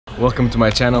Welcome to my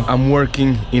channel. I'm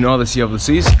working in Odyssey of the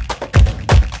Seas.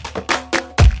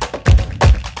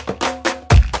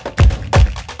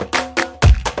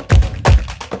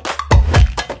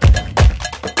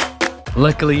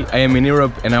 Luckily, I am in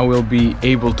Europe and I will be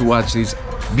able to watch these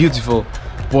beautiful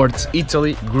ports,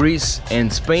 Italy, Greece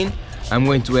and Spain. I'm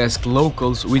going to ask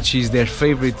locals which is their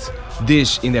favorite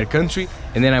dish in their country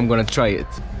and then I'm gonna try it.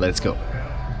 Let's go.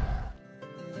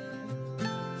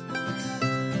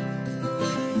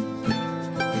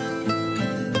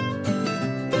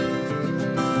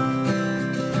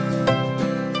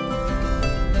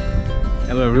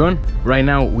 Hello everyone, right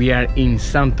now we are in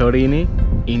Santorini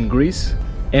in Greece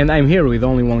and I'm here with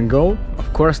only one goal,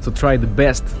 of course, to try the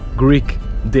best Greek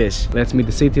dish. Let's meet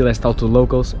the city, let's talk to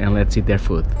locals and let's eat their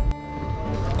food.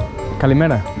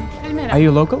 Kalimera. Kalimera. Are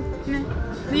you local? No.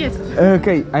 Yes.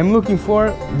 Okay, I'm looking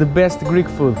for the best Greek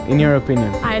food in your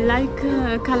opinion. I like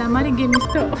calamari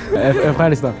gemisto.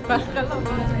 Ευχαριστώ.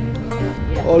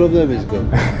 All of them is good.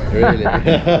 Really.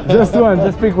 Just one,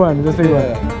 just pick one, just pick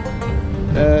one.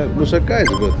 Moussaka is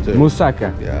good too.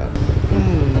 Moussaka. Yeah.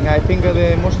 I think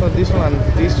the most traditional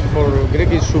dish for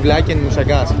Greek is souvlaki and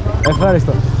moussakas.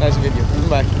 Ευχαριστώ. Nice video.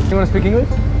 Bye. You want to speak English?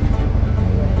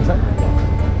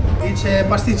 It's a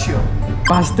pasticcio.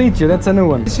 Pasticcio, that's a new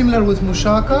one. Similar with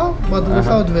moussaka, but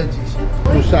without veggies.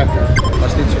 Moussaka.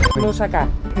 Pasticcio. Moussaka.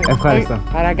 Ευχαριστώ.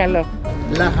 Παρακαλώ.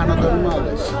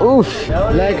 Lahanodolmades. Oof.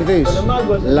 Like this.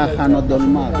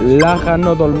 Lahanodolmades.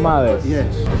 Lahanodolmades.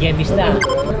 Yes. Γεμιστά.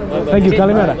 Thank you,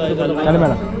 Kalimera.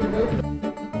 Kalimera.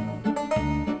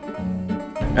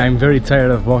 I'm very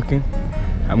tired of walking.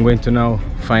 I'm going to now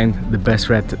find the best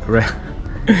try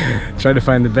to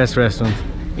find the best restaurant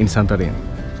in Santorini.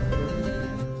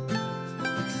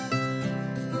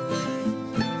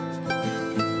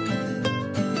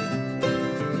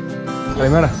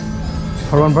 Kalimera.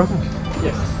 For one person?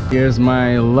 Yes. Here's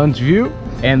my lunch view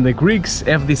and the Greeks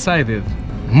have decided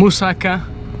moussaka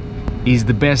is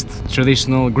the best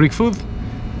traditional Greek food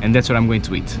and that's what I'm going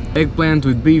to eat. Eggplant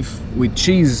with beef, with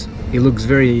cheese. It looks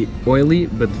very oily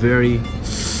but very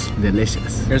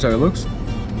delicious. Here's how it looks.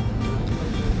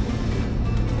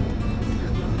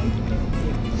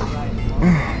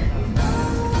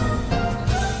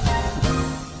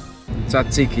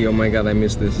 Tzatziki, oh my god, I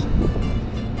miss this.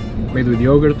 Made with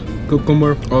yogurt,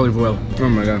 cucumber, olive oil. Oh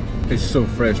my god, it's so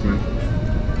fresh, man.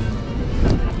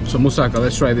 So moussaka,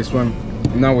 let's try this one.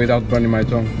 Now without burning my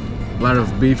tongue. A lot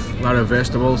of beef, a lot of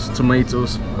vegetables,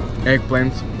 tomatoes,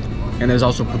 eggplant, and there's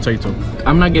also potato.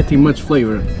 I'm not getting much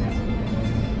flavor.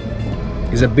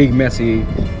 It's a big messy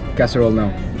casserole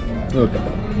now. Look.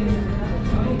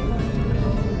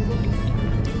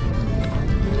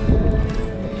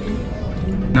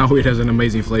 Now it has an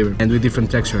amazing flavor and with different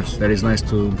textures that is nice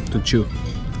to chew.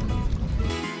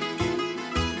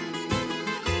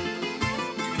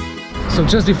 So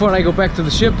just before I go back to the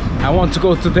ship, I want to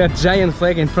go to that giant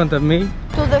flag in front of me.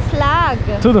 To the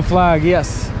flag. To the flag,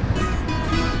 yes.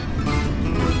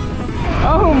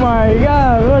 Oh my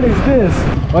god, what is this?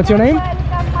 What's your name?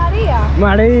 Welcome, Maria.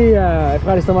 Maria.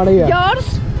 Ευχαριστώ, Maria.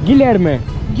 Yours? Guilherme.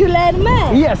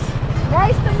 Guilherme. Yes.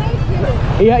 Nice to meet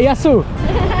you. Yasu.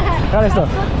 Ευχαριστώ.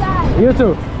 Goodbye. You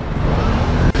too.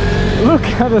 Look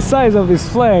at the size of this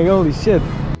flag, holy shit.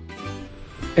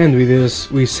 And with this,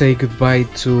 we say goodbye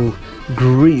to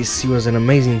Greece. It was an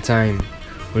amazing time.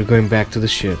 We're going back to the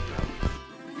ship.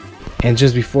 And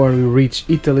just before we reach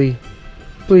Italy,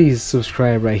 please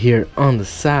subscribe right here on the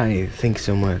side. Thanks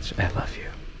so much. I love you.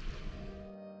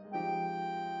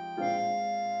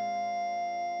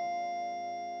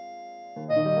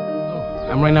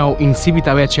 I'm right now in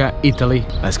Civitaveccia, Italy.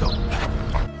 Let's go.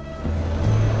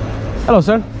 Hello,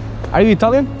 sir. Are you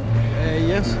Italian?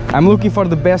 Yes. I'm looking for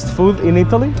the best food in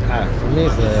Italy. For me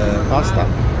it's pasta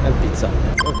and pizza.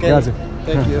 Okay. Grazie.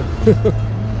 Thank you.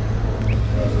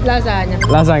 Lasagna.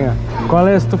 Lasagna. ¿Cuál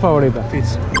es tu favorita?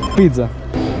 Pizza. Pizza.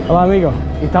 Hola, amigo.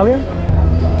 Italian?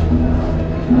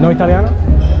 No italiano?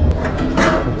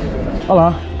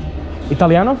 Hola.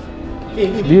 Italiano?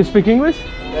 Do you speak English?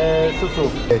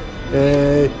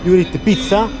 You eat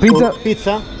pizza? Pizza.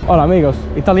 Pizza? Hola, amigos.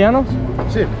 Italianos?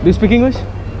 Sí. Do you speak English?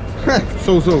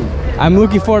 So. I'm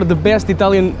looking for the best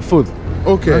Italian food.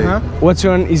 Okay. Which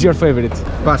one is your favorite?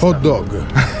 Pasta. Hot dog.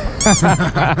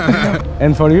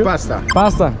 And for you? Pasta.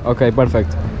 Pasta? Okay,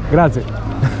 perfect. Grazie.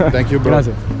 Thank you, bro.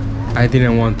 Grazie. I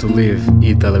didn't want to leave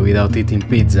Italy without eating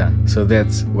pizza, so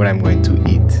that's what I'm going to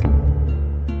eat.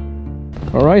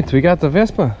 Alright, we got the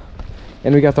Vespa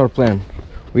and we got our plan.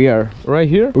 We are right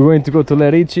here. We're going to go to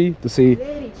Lerici to see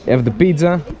have the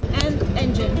pizza. And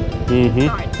engine. Mm-hmm.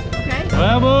 Okay?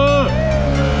 Vamos!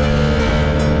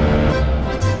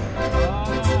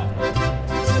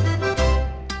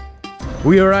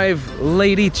 We arrive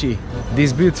Lerici,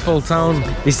 this beautiful town.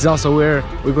 This is also where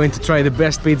we're going to try the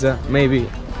best pizza, maybe,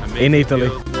 in Italy.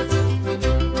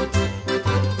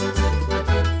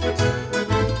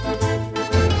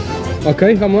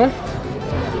 Okay, come on.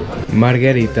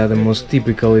 Margherita, the most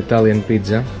typical Italian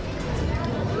pizza.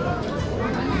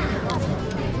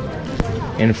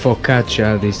 And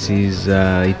focaccia, this is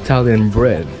Italian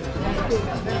bread.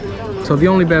 So the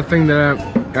only bad thing that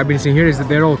I've been seeing here is that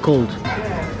they're all cold.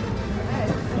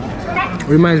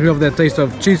 Reminds me of that taste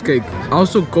of cheesecake.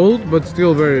 Also cold, but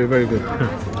still very, very good.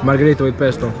 Margherita with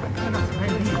pesto.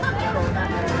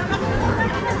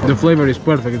 The flavor is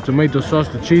perfect. The tomato sauce,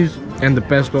 the cheese, and the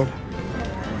pesto.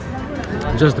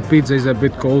 Just the pizza is a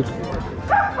bit cold.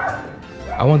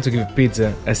 I want to give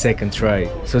pizza a second try.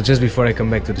 So just before I come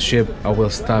back to the ship, I will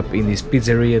stop in this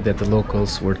pizzeria that the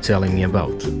locals were telling me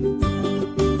about.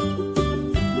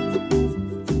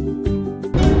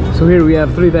 So here we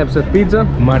have 3 types of pizza: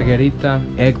 margherita,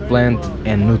 eggplant,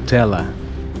 and Nutella.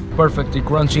 Perfectly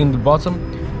crunchy in the bottom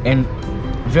and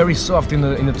very soft in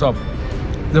the top.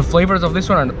 The flavors of this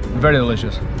one are very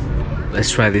delicious. Let's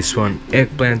try this one: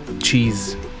 eggplant,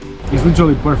 cheese. It's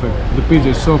literally perfect. The pizza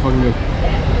is so fucking good.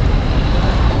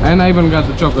 And I even got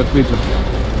the chocolate pizza.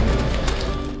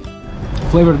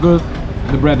 Flavored good,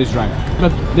 the bread is dry.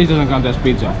 But this doesn't count as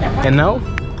pizza. And now,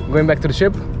 going back to the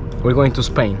ship, we're going to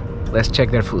Spain. Let's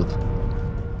check their food.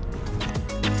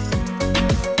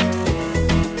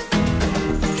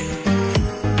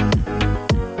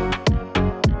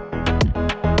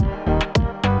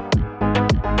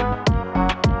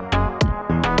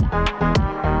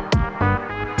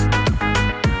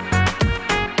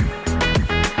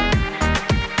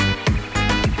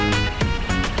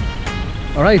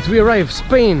 Alright, we arrived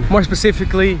Spain, more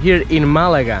specifically here in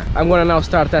Malaga. I'm gonna now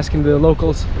start asking the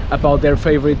locals about their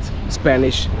favorite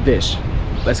Spanish dish.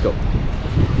 Let's go.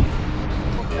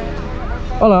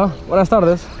 Hola, buenas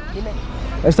tardes.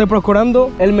 Estoy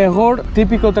procurando el mejor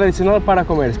típico tradicional para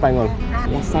comer español.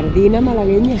 La sardina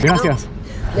malagueña. Gracias.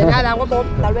 De nada, guapo.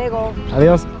 Hasta luego.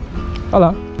 Adiós.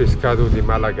 Hola. Pescado de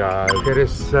Málaga.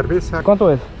 ¿Quieres cerveza?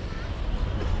 ¿Cuánto es?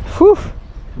 Uf,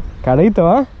 carito,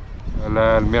 ¿ah?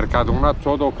 El Mercadona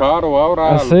todo caro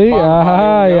ahora. ¿Así?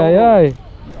 Ay, ay, ay.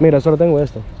 Mira, solo tengo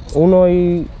esto. 1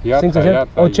 y... Ya está,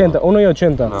 80, 1 y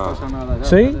 80. No,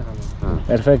 ¿Sí?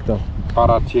 Perfecto.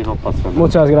 para ti no pasa nada.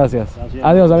 Muchas gracias.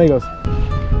 Adiós, amigos.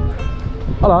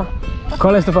 Hola.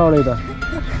 ¿Cuál es tu favorita?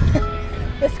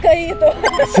 Pescadito.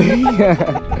 Sí.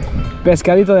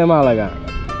 Pescadito de Málaga.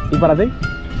 ¿Y para ti?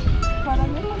 Para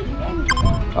mí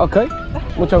es Ok.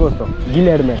 Mucho gusto.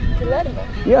 Guilherme. Guilherme.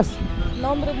 Yes.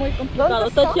 Nombre muy complicado.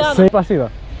 Sí, pasiva.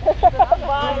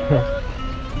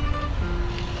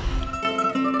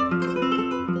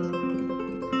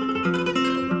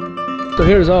 So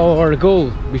here's our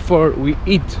goal before we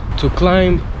eat, to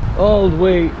climb all the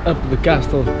way up the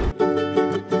castle.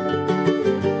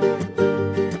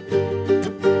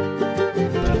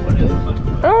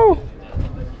 Oh!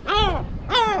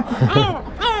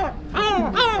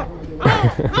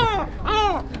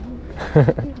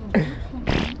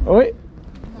 Wait.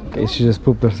 Okay, she just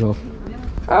pooped herself.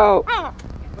 Oh!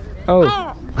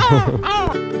 Oh!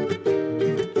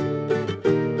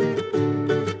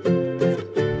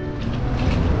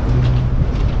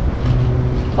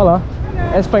 Hola.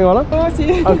 ¿Española? Oh,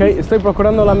 sí. Ok, estoy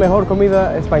procurando la mejor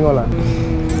comida española.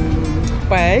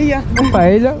 Paella.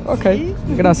 ¿Paella? Ok,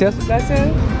 gracias. Gracias.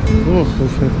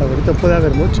 Mi favorito puede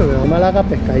haber mucho, pero Málaga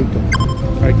pescadito.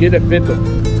 Aquí despeto.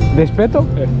 ¿Despeto?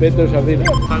 Despeto sardina.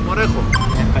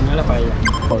 La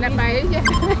paella.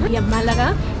 Y en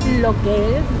Málaga lo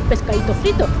que es pescadito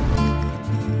frito.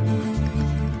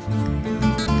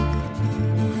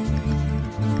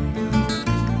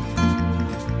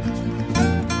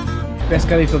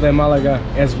 Pescadito de Malaga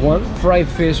as one. Fried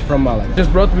fish from Malaga.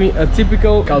 Just brought me a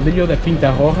typical caldillo de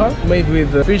pinta roja, made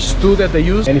with the fish stew that they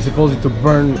use, and it's supposed to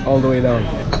burn all the way down.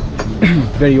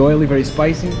 Very oily, very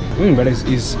spicy, but it's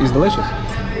delicious.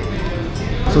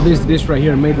 So this dish right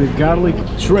here made with garlic,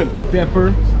 shrimp,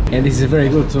 pepper, and this is very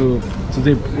good to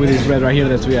dip with this bread right here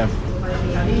that we have.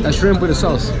 A shrimp with a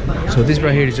sauce. So this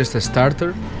right here is just a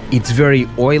starter. It's very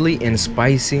oily and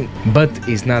spicy, but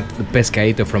it's not the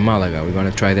pescadito from Malaga. We're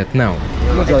gonna try that now.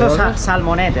 Esto es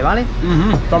salmonete, ¿vale?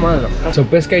 So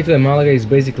pescadito de Malaga is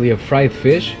basically a fried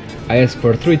fish. I asked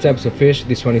for 3 types of fish.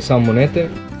 This one is salmonete.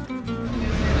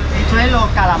 Esto es los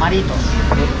calamaritos,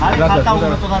 ¿vale? Gracias, Falta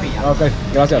uno todavía. Okay,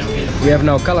 gracias. We have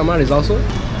now calamares also.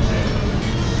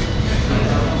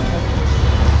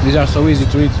 These are so easy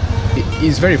to eat.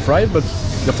 It's very fried, but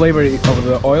the flavor of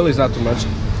the oil is not too much.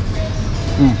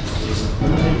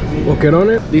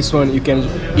 Boccherone. This one you can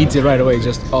eat it right away,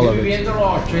 just all of it.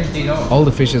 All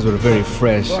the fishes were very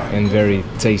fresh and very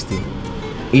tasty.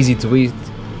 Easy to eat,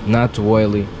 not too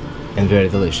oily, and very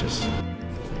delicious.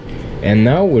 And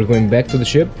now we're going back to the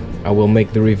ship. I will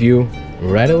make the review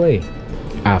right away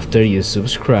after you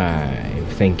subscribe.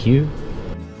 Thank you.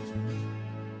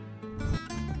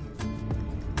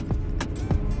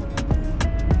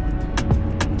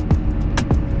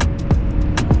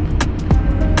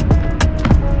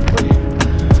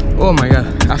 Oh my god,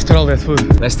 after all that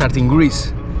food. Let's start in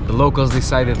Greece. The locals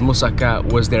decided moussaka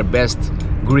was their best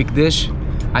Greek dish.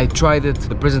 I tried it,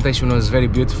 the presentation was very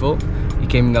beautiful. It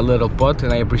came in a little pot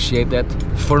and I appreciate that.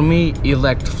 For me, it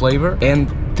lacked flavor and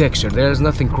texture. There's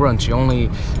nothing crunchy, only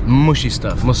mushy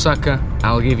stuff. Moussaka,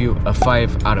 I'll give you a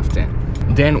 5 out of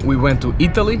 10. Then we went to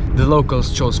Italy. The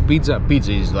locals chose pizza.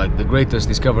 Pizza is like the greatest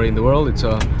discovery in the world. It's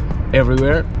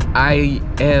everywhere. I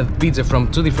had pizza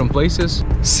from 2 different places.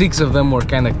 6 of them were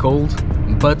kind of cold,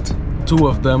 but 2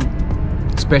 of them,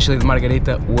 especially the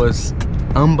margarita, was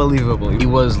unbelievable. It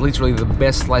was literally the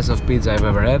best slice of pizza I've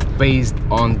ever had. Based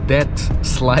on that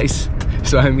slice,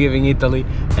 so I'm giving Italy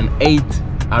an 8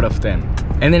 out of 10.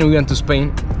 And then we went to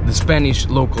Spain. The Spanish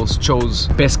locals chose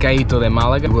pescadito de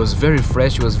Malaga. It was very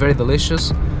fresh, it was very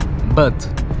delicious, but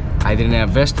I didn't have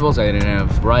vegetables, I didn't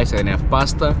have rice, I didn't have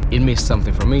pasta. It missed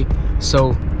something for me.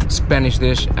 So Spanish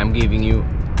dish, I'm giving you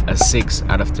a 6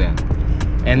 out of 10.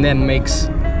 And then makes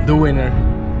the winner,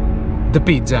 the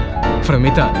pizza from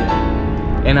Italy.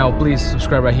 And now please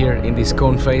subscribe right here in this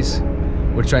cone face.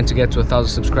 We're trying to get to 1,000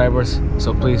 subscribers,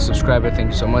 so please subscribe,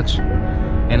 thank you so much.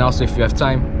 And also if you have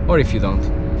time, or if you don't,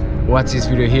 watch this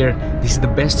video here. This is the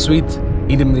best suite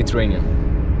in the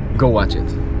Mediterranean. Go watch it.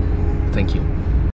 Thank you.